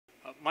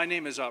My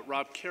name is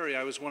Rob Cary.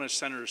 I was one of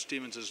Senator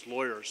Stevens'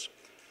 lawyers.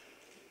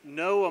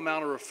 No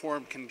amount of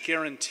reform can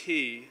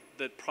guarantee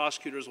that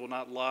prosecutors will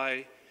not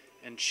lie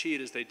and cheat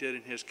as they did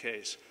in his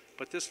case.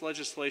 But this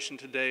legislation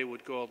today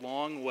would go a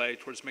long way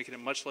towards making it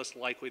much less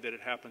likely that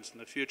it happens in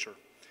the future.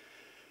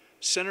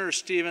 Senator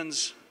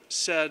Stevens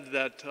said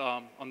that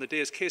on the day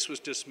his case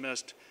was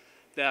dismissed,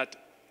 that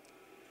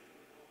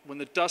when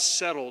the dust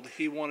settled,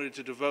 he wanted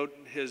to devote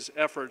his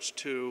efforts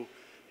to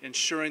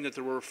ensuring that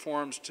there were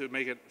reforms to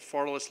make it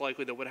far less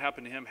likely that what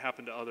happened to him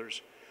happened to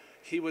others.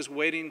 He was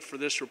waiting for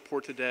this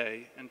report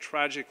today, and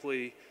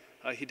tragically,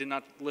 he did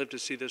not live to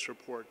see this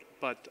report.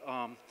 But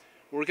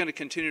we're going to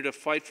continue to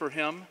fight for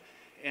him,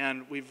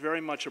 and we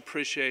very much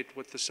appreciate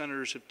what the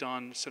senators have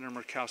done, Senator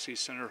Murkowski,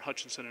 Senator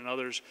Hutchinson, and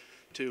others,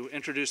 to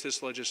introduce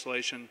this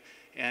legislation,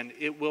 and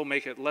it will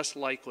make it less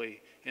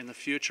likely in the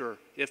future,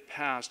 if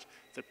passed,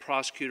 that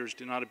prosecutors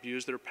do not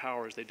abuse their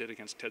power as they did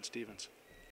against Ted Stevens.